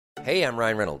Hey, I'm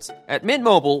Ryan Reynolds. At Mint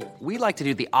Mobile, we like to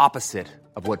do the opposite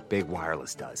of what Big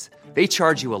Wireless does. They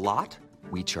charge you a lot,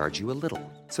 we charge you a little.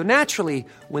 So naturally,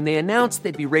 when they announced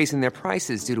they'd be raising their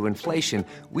prices due to inflation,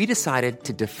 we decided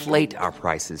to deflate our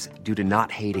prices due to not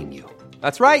hating you.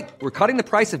 That's right. We're cutting the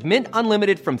price of Mint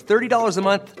Unlimited from $30 a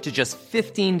month to just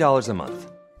 $15 a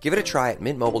month. Give it a try at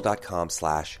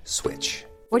mintmobile.com/switch.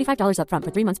 $45 up front for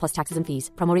 3 months plus taxes and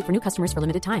fees. Promo rate for new customers for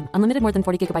limited time. Unlimited more than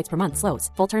 40 gigabytes per month. Slows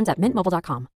full terms at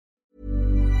mintmobile.com.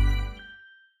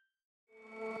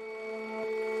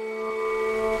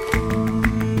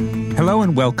 Hello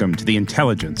and welcome to The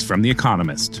Intelligence from The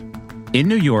Economist. In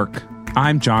New York,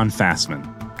 I'm John Fassman.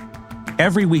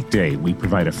 Every weekday, we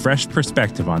provide a fresh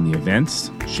perspective on the events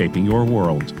shaping your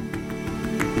world.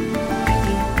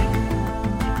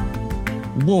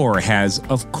 War has,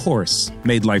 of course,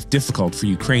 made life difficult for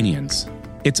Ukrainians.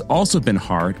 It's also been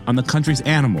hard on the country's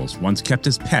animals once kept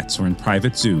as pets or in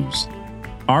private zoos.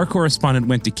 Our correspondent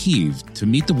went to Kyiv to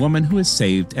meet the woman who has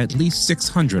saved at least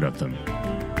 600 of them.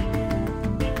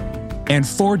 And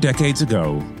 4 decades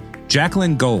ago,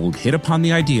 Jacqueline Gold hit upon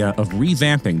the idea of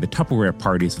revamping the Tupperware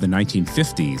parties of the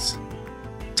 1950s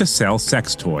to sell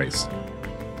sex toys.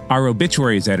 Our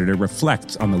obituaries editor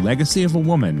reflects on the legacy of a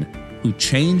woman who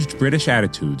changed British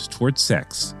attitudes towards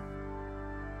sex.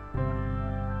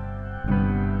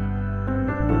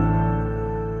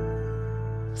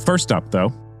 First up,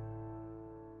 though,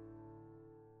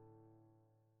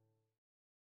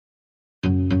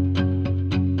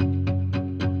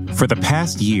 for the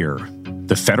past year,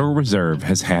 the Federal Reserve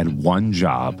has had one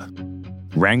job: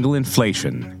 wrangle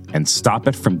inflation and stop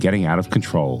it from getting out of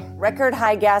control. Record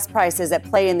high gas prices at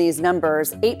play in these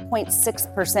numbers,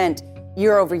 8.6%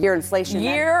 year-over-year inflation.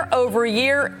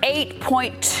 Year-over-year,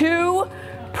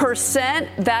 8.2%.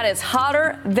 That is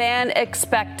hotter than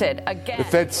expected. Again, the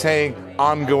Fed saying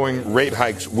ongoing rate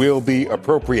hikes will be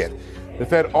appropriate. The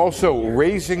Fed also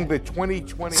raising the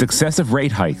 2020... Successive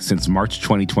rate hikes since March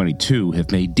 2022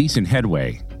 have made decent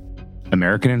headway.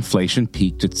 American inflation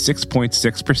peaked at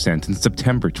 6.6% in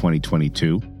September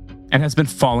 2022 and has been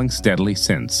falling steadily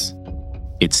since.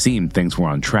 It seemed things were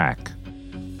on track.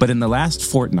 But in the last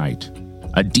fortnight,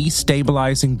 a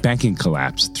destabilizing banking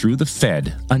collapse threw the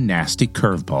Fed a nasty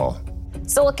curveball.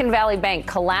 Silicon Valley Bank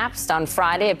collapsed on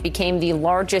Friday. It became the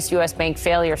largest U.S. bank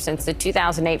failure since the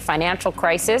 2008 financial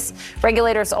crisis.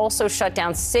 Regulators also shut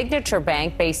down Signature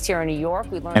Bank, based here in New York.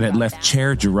 And it left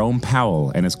Chair Jerome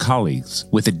Powell and his colleagues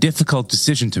with a difficult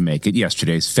decision to make at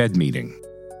yesterday's Fed meeting.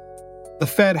 The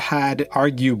Fed had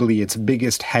arguably its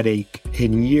biggest headache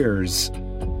in years.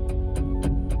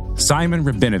 Simon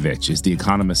Rabinovich is The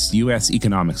Economist's U.S.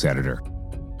 economics editor.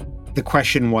 The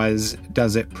question was,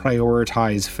 does it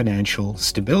prioritize financial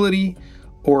stability,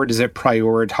 or does it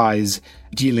prioritize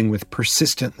dealing with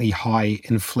persistently high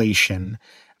inflation?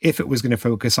 If it was going to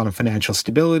focus on financial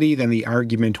stability, then the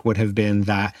argument would have been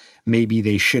that maybe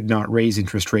they should not raise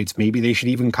interest rates, maybe they should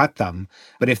even cut them.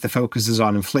 But if the focus is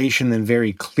on inflation, then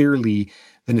very clearly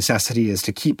the necessity is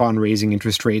to keep on raising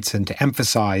interest rates and to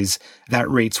emphasize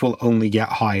that rates will only get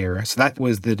higher. So that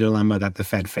was the dilemma that the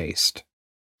Fed faced.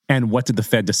 And what did the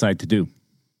Fed decide to do?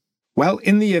 Well,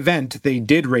 in the event, they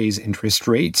did raise interest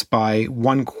rates by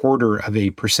 1/4 of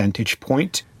a percentage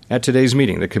point. At today's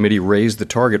meeting, the committee raised the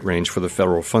target range for the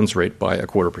federal funds rate by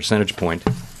 1/4 percentage point,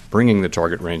 bringing the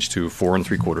target range to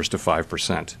 4.75% to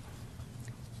 5%.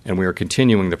 And we are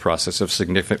continuing the process of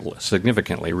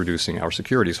significantly reducing our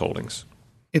securities holdings.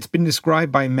 It's been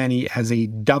described by many as a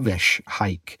dovish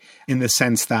hike, in the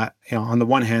sense that, on the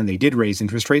one hand, they did raise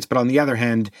interest rates, but on the other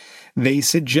hand, they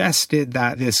suggested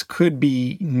that this could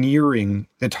be nearing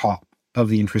the top of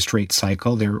the interest rate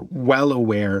cycle. They're well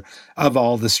aware of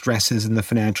all the stresses in the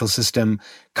financial system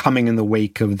coming in the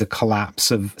wake of the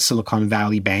collapse of Silicon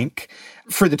Valley Bank.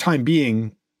 For the time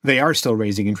being, they are still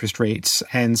raising interest rates.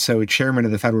 And so Chairman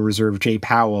of the Federal Reserve, Jay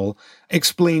Powell,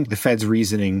 explained the Fed's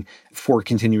reasoning for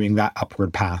continuing that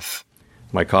upward path.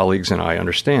 My colleagues and I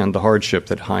understand the hardship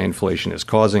that high inflation is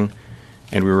causing,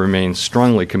 and we remain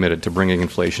strongly committed to bringing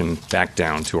inflation back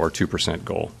down to our 2%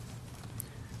 goal.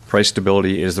 Price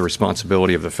stability is the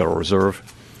responsibility of the Federal Reserve.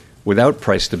 Without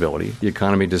price stability, the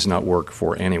economy does not work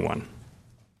for anyone.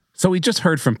 So we just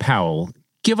heard from Powell.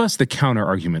 Give us the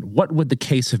counter-argument. What would the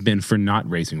case have been for not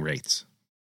raising rates?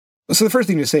 So the first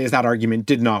thing to say is that argument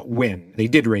did not win. They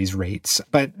did raise rates.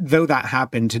 But though that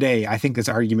happened today, I think this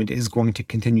argument is going to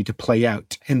continue to play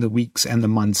out in the weeks and the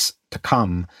months to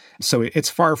come. So it's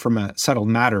far from a settled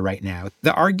matter right now.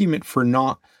 The argument for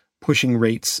not pushing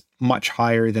rates much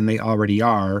higher than they already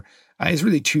are is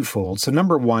really twofold. So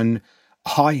number one,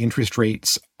 high interest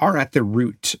rates are at the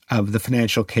root of the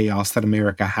financial chaos that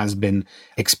America has been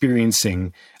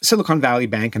experiencing. Silicon Valley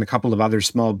Bank and a couple of other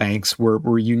small banks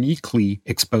were uniquely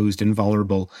exposed and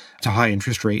vulnerable to high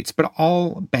interest rates, but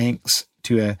all banks,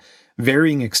 to a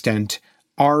varying extent,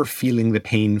 are feeling the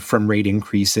pain from rate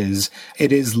increases.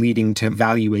 It is leading to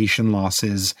valuation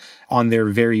losses on their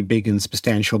very big and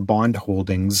substantial bond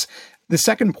holdings. The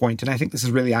second point, and I think this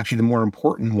is really actually the more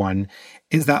important one,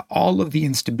 is that all of the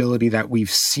instability that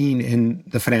we've seen in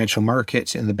the financial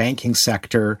markets, in the banking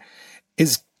sector,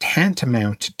 is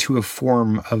tantamount to a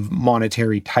form of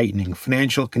monetary tightening.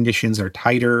 Financial conditions are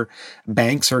tighter.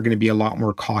 Banks are going to be a lot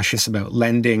more cautious about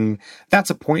lending.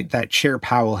 That's a point that Chair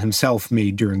Powell himself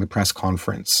made during the press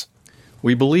conference.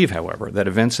 We believe, however, that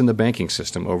events in the banking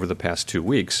system over the past 2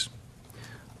 weeks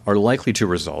are likely to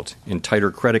result in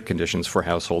tighter credit conditions for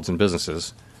households and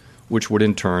businesses, which would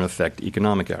in turn affect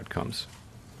economic outcomes.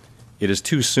 It is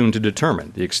too soon to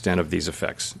determine the extent of these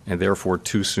effects, and therefore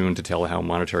too soon to tell how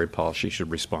monetary policy should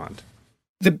respond.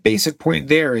 The basic point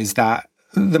there is that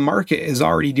the market is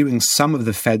already doing some of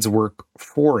the Fed's work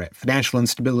for it. Financial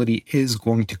instability is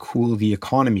going to cool the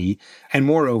economy. And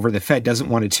moreover, the Fed doesn't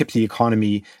want to tip the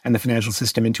economy and the financial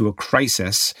system into a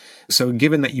crisis. So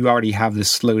given that you already have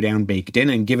this slowdown baked in,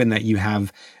 and given that you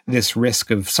have this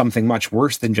risk of something much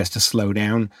worse than just a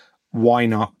slowdown, why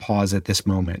not pause at this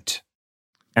moment?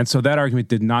 And so that argument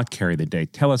did not carry the day.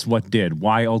 Tell us what did.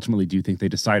 Why ultimately do you think they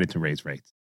decided to raise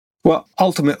rates? Well,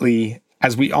 ultimately,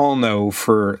 as we all know,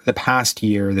 for the past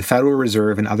year, the Federal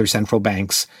Reserve and other central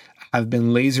banks have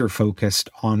been laser focused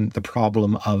on the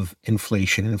problem of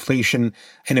inflation. Inflation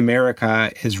in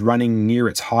America is running near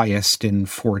its highest in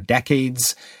 4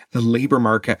 decades. The labor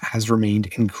market has remained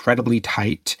incredibly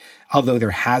tight, although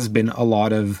there has been a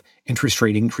lot of interest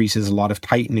rate increases, a lot of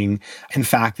tightening. In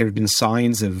fact, there have been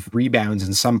signs of rebounds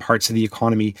in some parts of the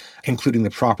economy, including the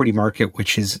property market,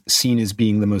 which is seen as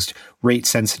being the most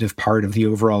rate-sensitive part of the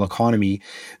overall economy.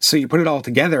 So you put it all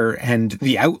together, and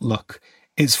the outlook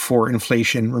is for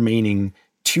inflation remaining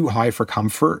too high for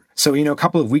comfort. So, a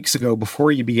couple of weeks ago,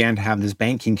 before you began to have this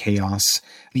banking chaos,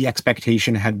 the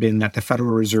expectation had been that the Federal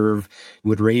Reserve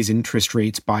would raise interest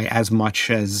rates by as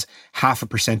much as 0.5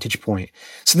 percentage point.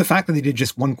 So the fact that they did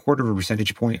just 1/4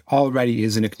 percentage point already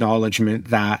is an acknowledgement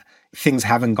that things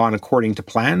haven't gone according to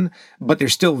plan, but they're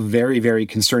still very, very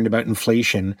concerned about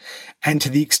inflation. And to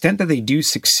the extent that they do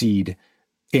succeed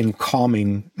in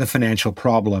calming the financial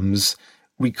problems,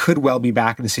 we could well be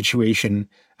back in a situation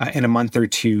in a month or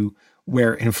two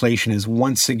where inflation is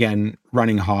once again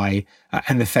running high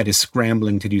and the Fed is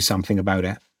scrambling to do something about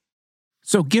it.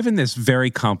 So given this very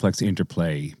complex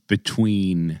interplay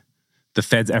between the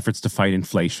Fed's efforts to fight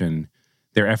inflation,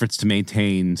 their efforts to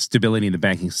maintain stability in the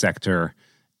banking sector,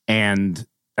 and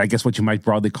I guess what you might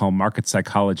broadly call market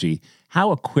psychology,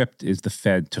 how equipped is the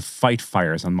Fed to fight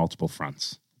fires on multiple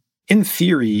fronts? In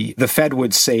theory, the Fed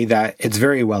would say that it's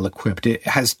very well equipped. It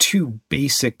has 2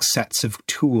 basic sets of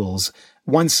tools.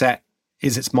 One set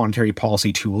is its monetary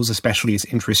policy tools, especially its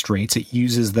interest rates. It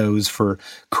uses those for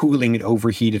cooling an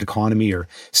overheated economy or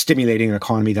stimulating an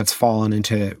economy that's fallen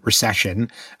into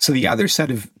recession. So the other set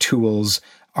of tools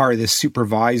are the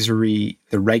supervisory,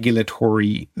 the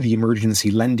regulatory, the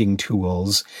emergency lending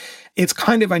tools. It's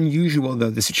kind of unusual, though,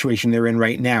 the situation they're in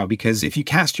right now, because if you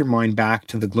cast your mind back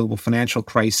to the global financial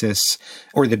crisis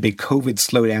or the big COVID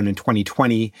slowdown in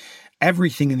 2020,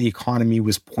 everything in the economy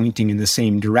was pointing in the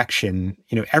same direction.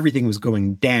 Everything was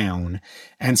going down.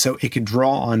 And so it could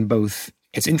draw on both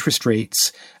its interest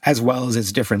rates as well as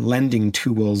its different lending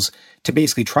tools to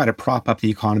basically try to prop up the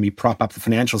economy, prop up the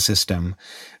financial system.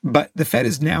 But the Fed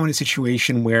is now in a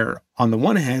situation where, on the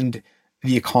one hand,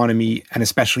 the economy and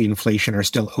especially inflation are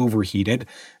still overheated.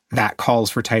 That calls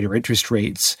for tighter interest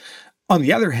rates. On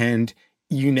the other hand,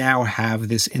 you now have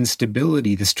this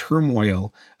instability, this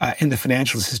turmoil in the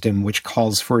financial system, which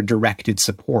calls for directed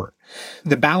support.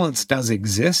 The balance does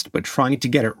exist, but trying to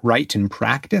get it right in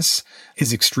practice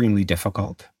is extremely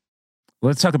difficult.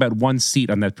 Let's talk about one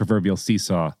seat on that proverbial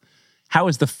seesaw. How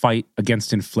is the fight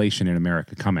against inflation in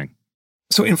America coming?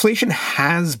 So inflation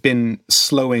has been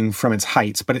slowing from its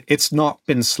heights, but it's not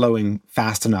been slowing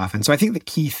fast enough. And so I think the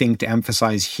key thing to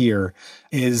emphasize here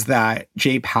is that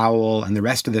Jay Powell and the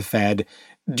rest of the Fed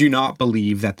do not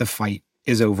believe that the fight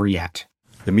is over yet.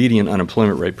 The median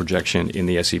unemployment rate projection in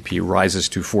the SEP rises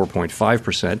to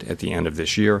 4.5% at the end of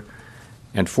this year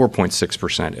and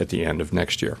 4.6% at the end of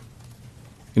next year.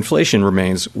 Inflation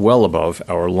remains well above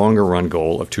our longer-run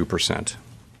goal of 2%.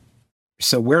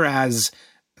 So whereas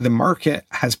the market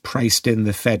has priced in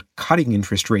the Fed cutting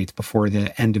interest rates before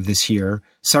the end of this year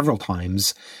several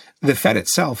times, the Fed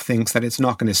itself thinks that it's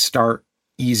not going to start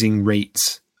easing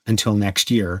rates until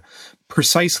next year,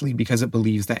 precisely because it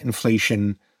believes that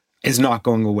inflation is not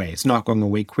going away. It's not going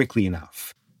away quickly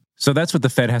enough. So that's what the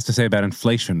Fed has to say about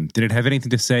inflation. Did it have anything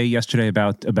to say yesterday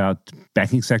about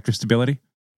banking sector stability?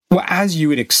 Well, as you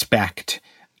would expect,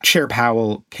 Chair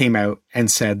Powell came out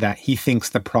and said that he thinks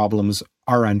the problems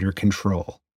are under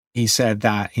control. He said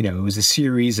that, it was a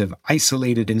series of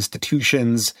isolated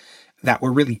institutions that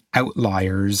were really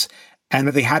outliers, and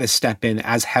that they had to step in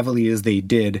as heavily as they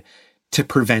did to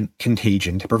prevent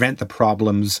contagion, to prevent the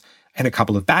problems in a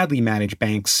couple of badly managed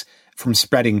banks from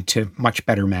spreading to much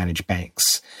better managed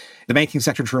banks. The banking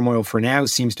sector turmoil for now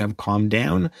seems to have calmed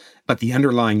down, but the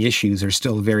underlying issues are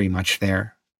still very much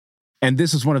there. And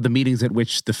this is one of the meetings at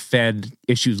which the Fed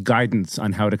issues guidance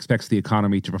on how it expects the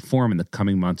economy to perform in the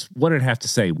coming months. What did it have to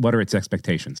say? What are its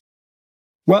expectations?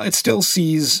 Well, it still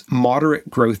sees moderate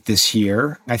growth this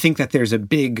year. I think that there's a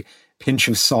big pinch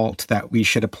of salt that we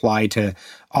should apply to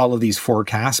all of these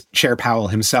forecasts. Chair Powell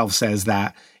himself says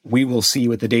that we will see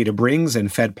what the data brings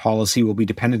and Fed policy will be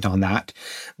dependent on that.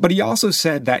 But he also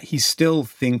said that he still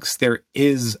thinks there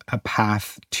is a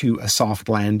path to a soft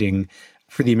landing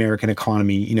for the American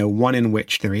economy, one in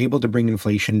which they're able to bring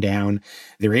inflation down.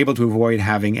 They're able to avoid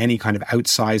having any kind of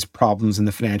outsized problems in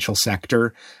the financial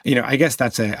sector. I guess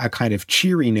that's a kind of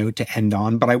cheery note to end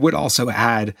on, but I would also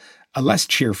add a less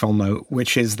cheerful note,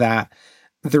 which is that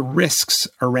the risks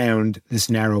around this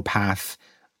narrow path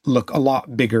look a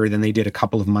lot bigger than they did a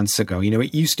couple of months ago.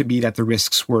 It used to be that the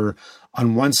risks were,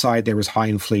 on one side, there was high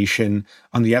inflation.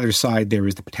 On the other side, there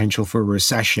was the potential for a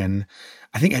recession.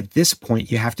 I think at this point,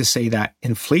 you have to say that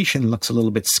inflation looks a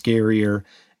little bit scarier,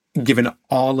 given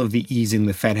all of the easing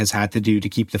the Fed has had to do to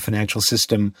keep the financial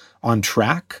system on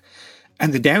track.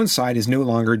 And the downside is no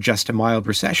longer just a mild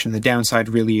recession. The downside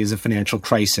really is a financial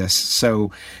crisis.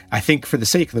 So I think for the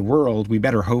sake of the world, we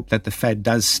better hope that the Fed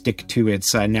does stick to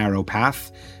its narrow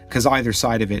path, because either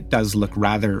side of it does look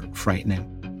rather frightening.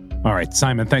 All right,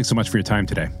 Simon, thanks so much for your time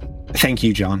today. Thank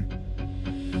you, John.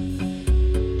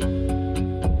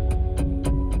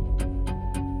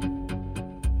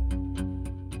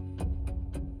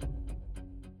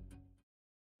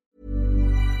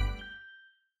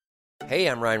 Hey,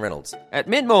 I'm Ryan Reynolds. At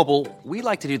Mint Mobile, we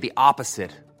like to do the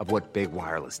opposite of what Big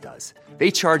Wireless does.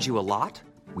 They charge you a lot,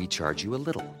 we charge you a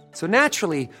little. So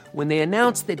naturally, when they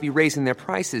announced they'd be raising their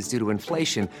prices due to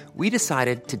inflation, we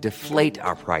decided to deflate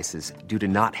our prices due to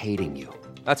not hating you.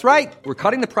 That's right. We're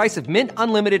cutting the price of Mint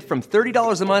Unlimited from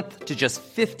 $30 a month to just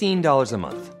 $15 a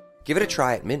month. Give it a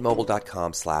try at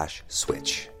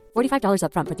mintmobile.com/switch. $45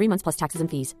 up front for 3 months plus taxes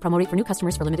and fees. Promo rate for new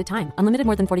customers for limited time. Unlimited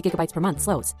more than 40 gigabytes per month.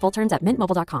 Slows full terms at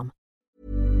mintmobile.com.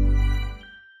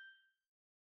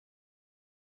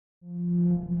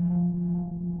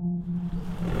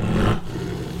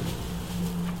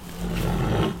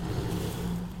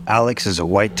 Alex is a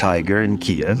white tiger in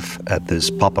Kiev at this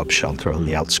pop-up shelter on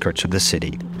the outskirts of the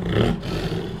city.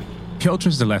 Piotr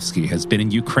Zalewski has been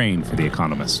in Ukraine for The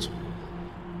Economist.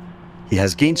 He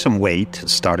has gained some weight,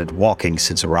 started walking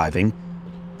since arriving.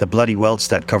 The bloody welts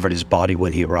that covered his body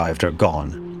when he arrived are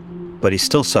gone, but he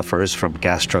still suffers from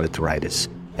gastroenteritis,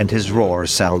 and his roar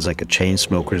sounds like a chain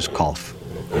smoker's cough.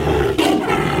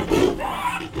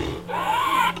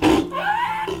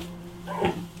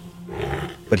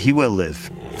 But he will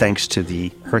live, thanks to the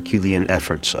Herculean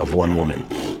efforts of one woman.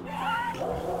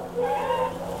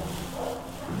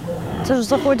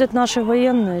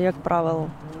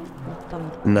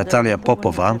 Natalia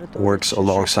Popova works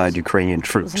alongside Ukrainian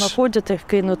troops.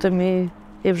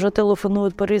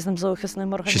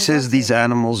 She says these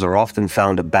animals are often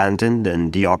found abandoned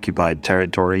in deoccupied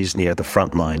territories near the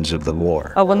front lines of the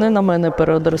war.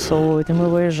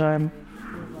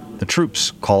 The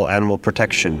troops call animal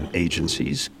protection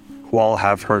agencies, who all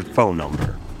have her phone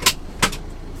number,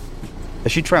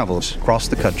 as she travels across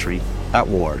the country at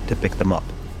war to pick them up.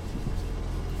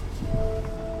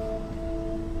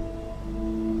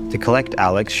 To collect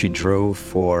Alex, she drove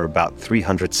for about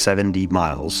 370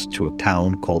 miles to a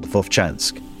town called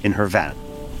Vovchansk in her van.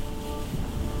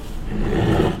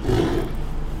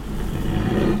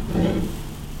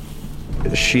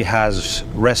 She has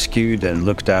rescued and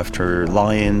looked after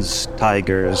lions,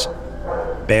 tigers,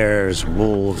 bears,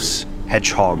 wolves,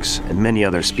 hedgehogs, and many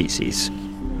other species.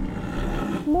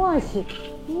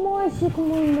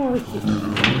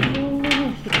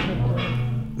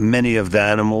 Many of the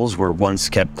animals were once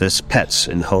kept as pets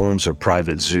in homes or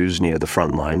private zoos near the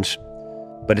front lines,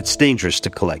 but it's dangerous to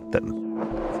collect them.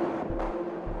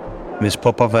 Ms.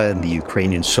 Popova and the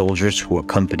Ukrainian soldiers who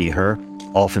accompany her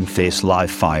often face live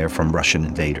fire from Russian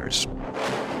invaders.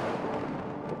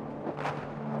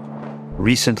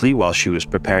 Recently, while she was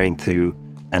preparing to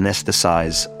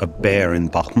anesthetize a bear in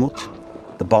Bakhmut,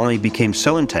 the bombing became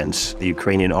so intense, the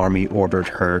Ukrainian army ordered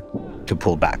her to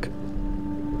pull back.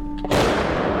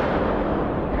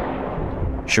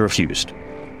 She refused.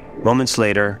 Moments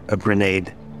later, a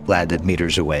grenade landed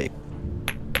meters away.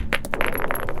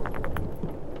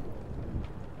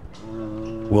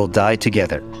 "We'll die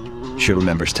together," she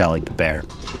remembers telling the bear.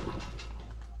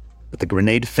 But the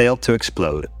grenade failed to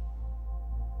explode.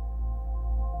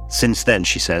 Since then,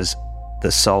 she says,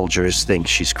 the soldiers think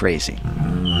she's crazy.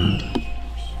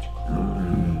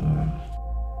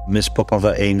 Ms.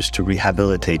 Popova aims to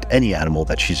rehabilitate any animal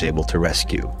that she's able to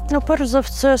rescue.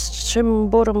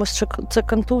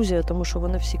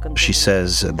 She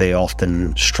says they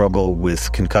often struggle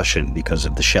with concussion because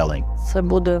of the shelling.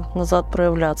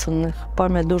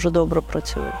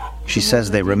 She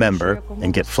says they remember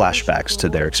and get flashbacks to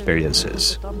their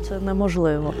experiences.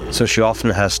 So she often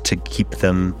has to keep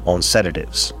them on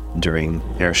sedatives during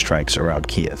airstrikes around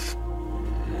Kiev.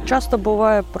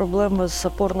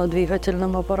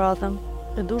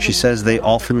 She says they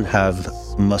often have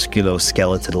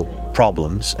musculoskeletal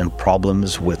problems and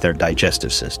problems with their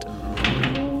digestive system.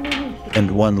 And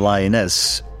one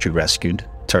lioness she rescued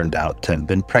turned out to have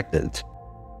been pregnant.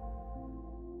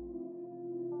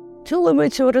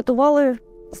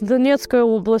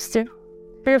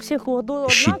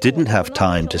 She didn't have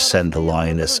time to send the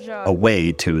lioness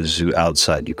away to a zoo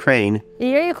outside Ukraine.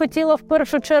 And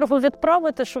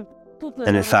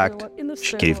in fact,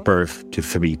 she gave birth to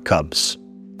 3 cubs.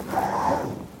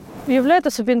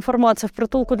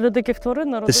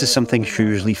 This is something she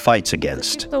usually fights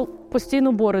against.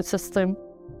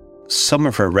 Some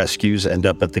of her rescues end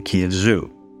up at the Kiev Zoo,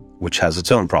 which has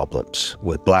its own problems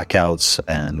with blackouts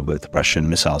and with Russian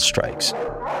missile strikes.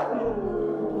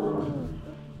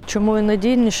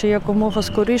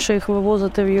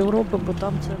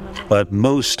 But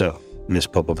most of Ms.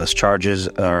 Popova's charges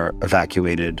are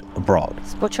evacuated abroad.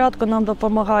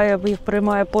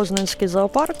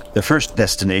 The first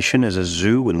destination is a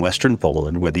zoo in western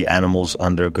Poland where the animals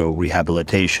undergo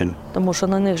rehabilitation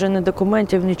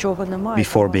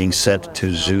before being sent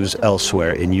to zoos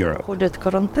elsewhere in Europe.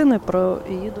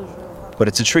 But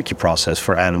it's a tricky process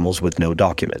for animals with no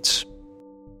documents.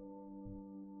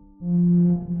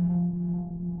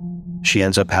 She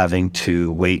ends up having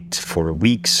to wait for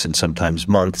weeks and sometimes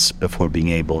months before being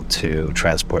able to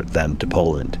transport them to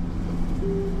Poland.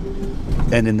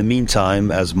 And in the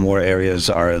meantime, as more areas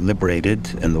are liberated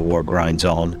and the war grinds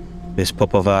on, Ms.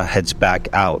 Popova heads back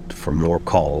out for more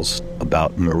calls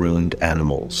about marooned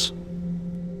animals.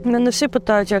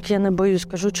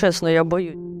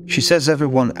 She says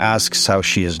everyone asks how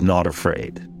she is not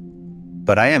afraid.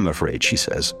 But I am afraid, she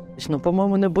says.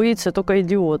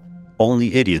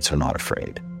 Only idiots are not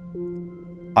afraid.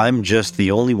 I'm just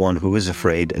the only one who is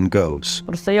afraid and goes.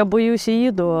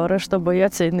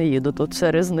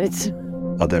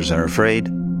 Others are afraid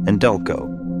and don't go.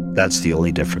 That's the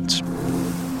only difference.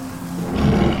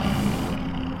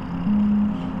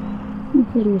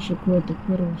 Хороший котик,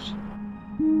 хороший.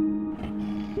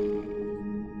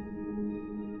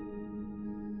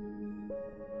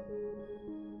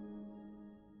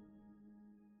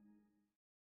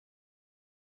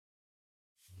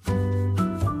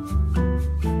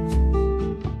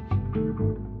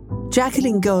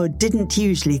 Jacqueline Gold didn't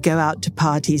usually go out to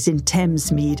parties in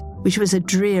Thamesmead, which was a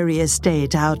dreary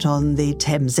estate out on the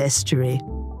Thames estuary.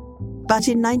 But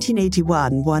in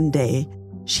 1981, one day,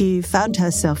 she found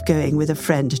herself going with a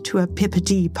friend to a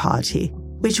Pippity party,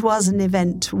 which was an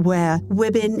event where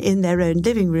women in their own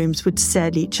living rooms would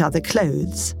sell each other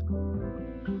clothes.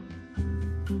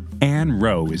 Anne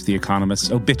Rowe is The Economist's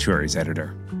obituaries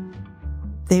editor.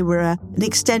 They were an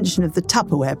extension of the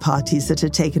Tupperware parties that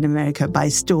had taken America by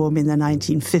storm in the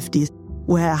 1950s,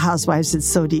 where housewives had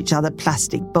sold each other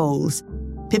plastic bowls.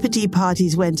 Pippity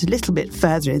parties went a little bit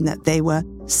further in that they were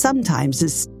sometimes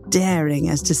as daring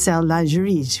as to sell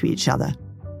lingerie to each other.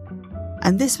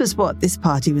 And this was what this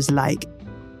party was like.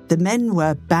 The men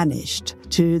were banished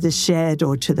to the shed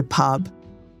or to the pub.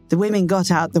 The women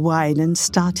got out the wine and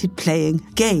started playing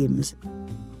games.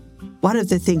 One of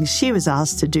the things she was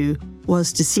asked to do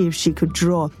was to see if she could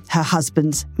draw her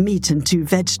husband's meat and 2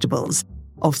 vegetables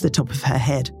off the top of her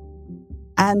head.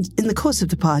 And in the course of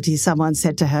the party, someone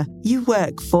said to her, "You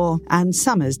work for Ann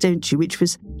Summers, don't you?" Which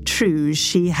was true.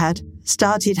 She had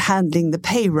started handling the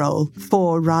payroll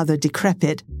for rather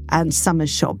decrepit Ann Summers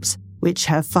shops, which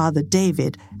her father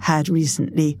David had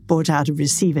recently bought out of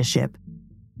receivership.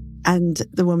 And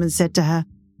the woman said to her,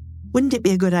 "Wouldn't it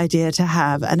be a good idea to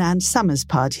have an Ann Summers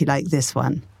party like this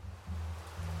one?"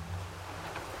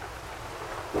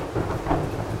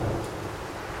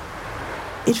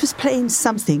 It was plain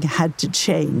something had to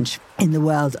change in the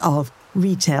world of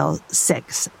retail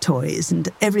sex toys and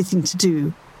everything to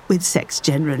do with sex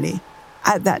generally.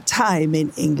 At that time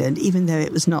in England, even though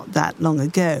it was not that long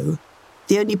ago,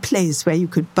 the only place where you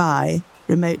could buy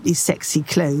remotely sexy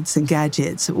clothes and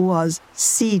gadgets was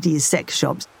seedy sex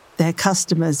shops. Their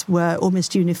customers were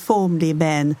almost uniformly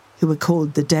men who were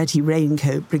called the Dirty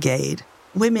Raincoat Brigade.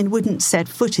 Women wouldn't set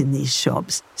foot in these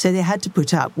shops, so they had to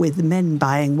put up with the men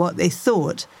buying what they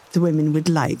thought the women would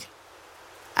like.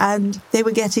 And they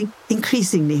were getting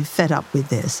increasingly fed up with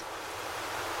this.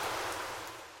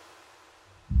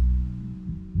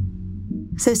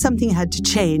 So something had to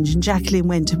change, and Jacqueline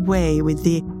went away with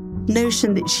the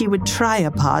notion that she would try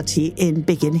a party in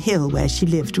Biggin Hill, where she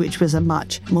lived, which was a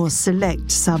much more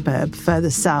select suburb further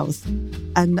south.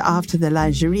 And after the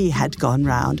lingerie had gone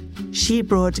round, she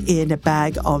brought in a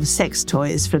bag of sex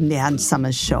toys from the Ann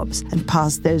Summers shops and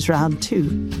passed those round too.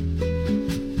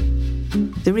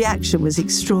 The reaction was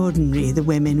extraordinary. The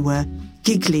women were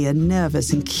giggly and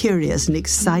nervous and curious and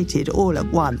excited all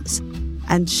at once.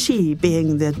 And she,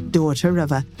 being the daughter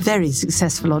of a very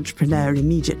successful entrepreneur,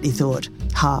 immediately thought,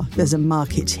 there's a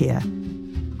market here.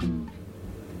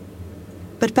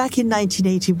 But back in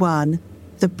 1981,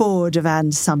 the board of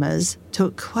Ann Summers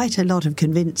took quite a lot of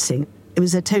convincing. It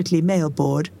was a totally male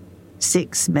board,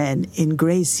 6 men in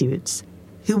grey suits,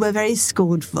 who were very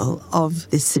scornful of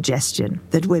this suggestion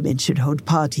that women should hold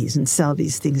parties and sell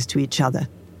these things to each other.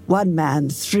 One man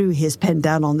threw his pen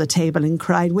down on the table and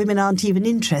cried, "Women aren't even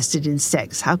interested in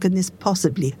sex. How can this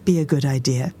possibly be a good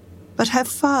idea?" But her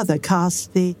father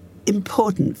cast the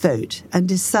important vote and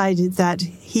decided that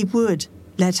he would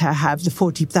let her have the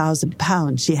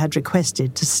 £40,000 she had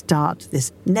requested to start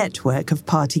this network of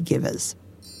party givers.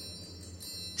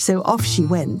 So off she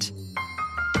went.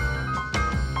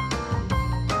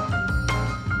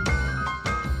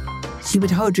 She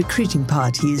would hold recruiting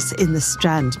parties in the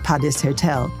Strand Palace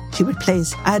Hotel. She would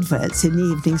place adverts in the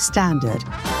Evening Standard.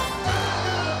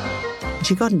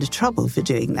 She got into trouble for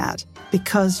doing that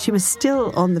because she was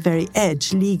still on the very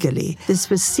edge legally. This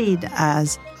was seen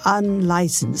as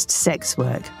unlicensed sex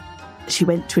work. She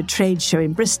went to a trade show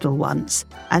in Bristol once,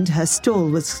 and her stall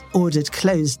was ordered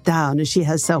closed down as she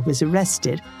herself was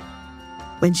arrested.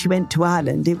 When she went to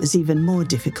Ireland, it was even more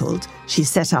difficult. She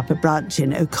set up a branch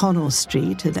in O'Connell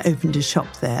Street and opened a shop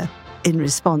there. In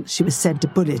response, she was sent a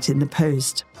bullet in the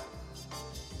post.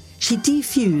 She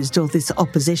defused all this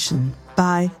opposition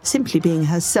by simply being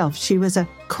herself. She was a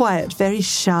quiet, very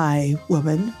shy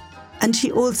woman, and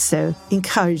she also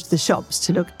encouraged the shops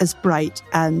to look as bright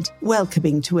and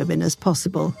welcoming to women as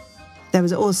possible. There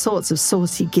was all sorts of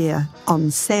saucy gear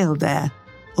on sale there,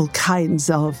 all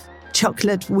kinds of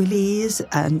chocolate willies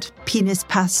and penis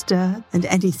pasta and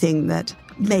anything that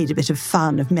made a bit of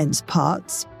fun of men's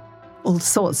parts, all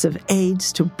sorts of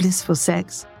aids to blissful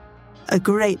sex, a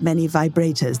great many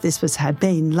vibrators. This was her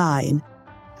main line.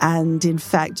 And in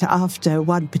fact, after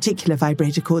one particular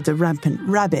vibrator called the Rampant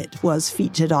Rabbit was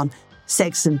featured on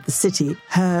Sex and the City,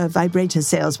 her vibrator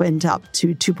sales went up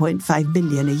to 2.5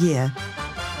 million a year.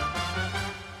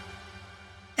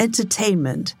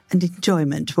 Entertainment and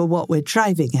enjoyment were what were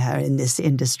driving her in this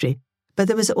industry, but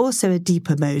there was also a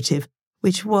deeper motive,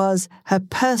 which was her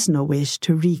personal wish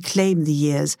to reclaim the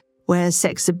years where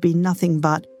sex had been nothing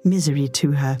but misery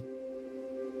to her.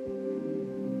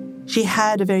 She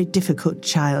had a very difficult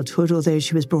childhood, although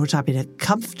she was brought up in a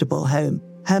comfortable home.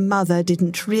 Her mother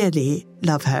didn't really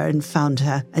love her and found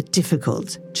her a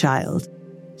difficult child.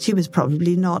 She was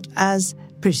probably not as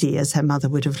pretty as her mother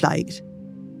would have liked.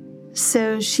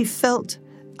 So she felt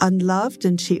unloved,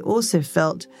 and she also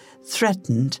felt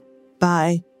threatened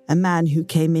by a man who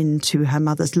came into her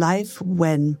mother's life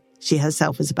when she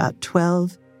herself was about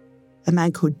 12, a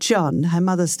man called John. Her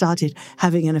mother started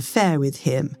having an affair with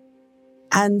him,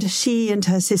 and she and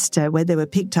her sister, when they were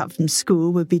picked up from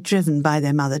school, would be driven by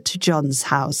their mother to John's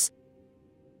house.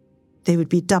 They would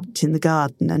be dumped in the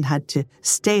garden and had to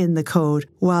stay in the cold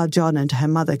while John and her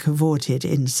mother cavorted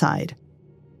inside.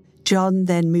 John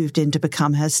then moved in to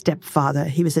become her stepfather.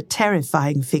 He was a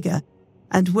terrifying figure,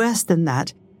 and worse than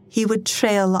that, he would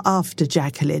trail after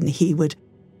Jacqueline. He would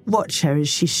watch her as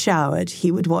she showered.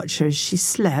 He would watch her as she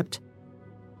slept.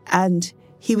 And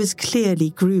he was clearly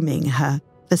grooming her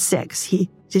for sex. He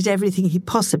did everything he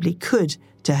possibly could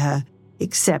to her,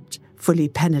 except fully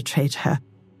penetrate her.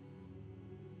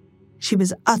 She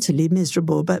was utterly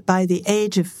miserable, but by the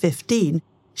age of 15,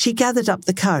 she gathered up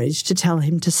the courage to tell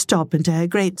him to stop, and to her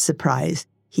great surprise,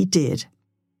 he did.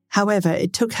 However,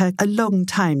 it took her a long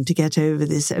time to get over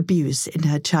this abuse in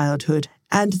her childhood,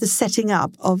 and the setting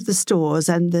up of the stores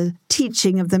and the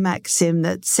teaching of the maxim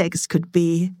that sex could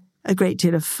be a great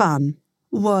deal of fun,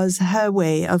 was her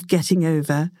way of getting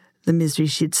over the misery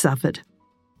she'd suffered.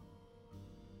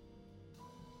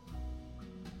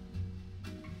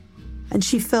 And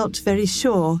she felt very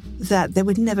sure that there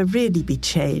would never really be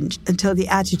change until the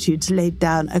attitudes laid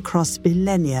down across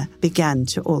millennia began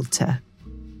to alter.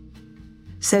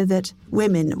 So that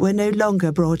women were no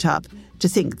longer brought up to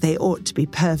think they ought to be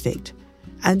perfect,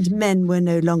 and men were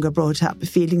no longer brought up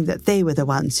feeling that they were the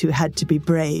ones who had to be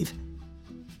brave.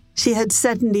 She had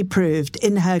certainly proved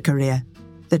in her career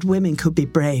that women could be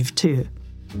brave too.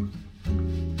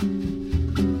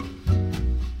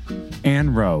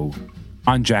 Anne Rowe,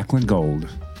 on Jacqueline Gold,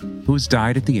 who has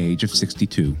died at the age of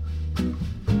 62.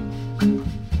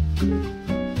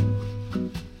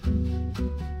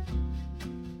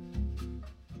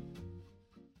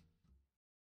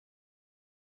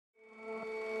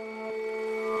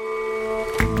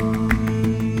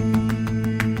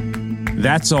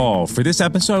 That's all for this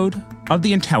episode of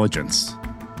The Intelligence.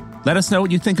 Let us know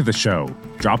what you think of the show.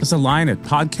 Drop us a line at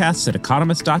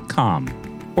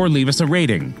podcasts@economist.com or leave us a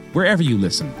rating wherever you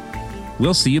listen.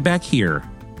 We'll see you back here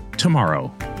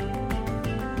tomorrow.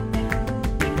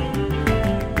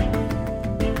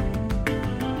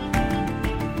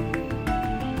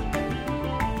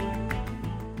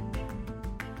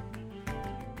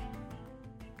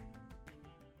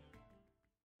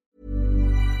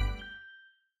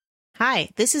 Hi,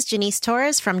 this is Janice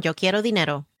Torres from Yo Quiero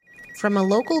Dinero. From a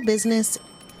local business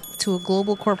to a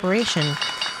global corporation,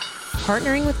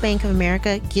 partnering with Bank of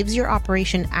America gives your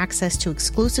operation access to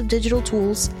exclusive digital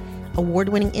tools,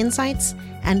 award-winning insights,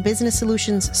 and business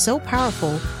solutions so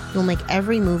powerful you'll make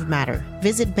every move matter.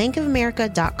 Visit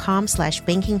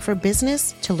bankofamerica.com/banking for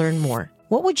business to learn more.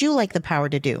 What would you like the power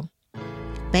to do?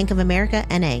 Bank of America,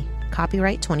 N.A.,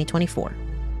 copyright 2024.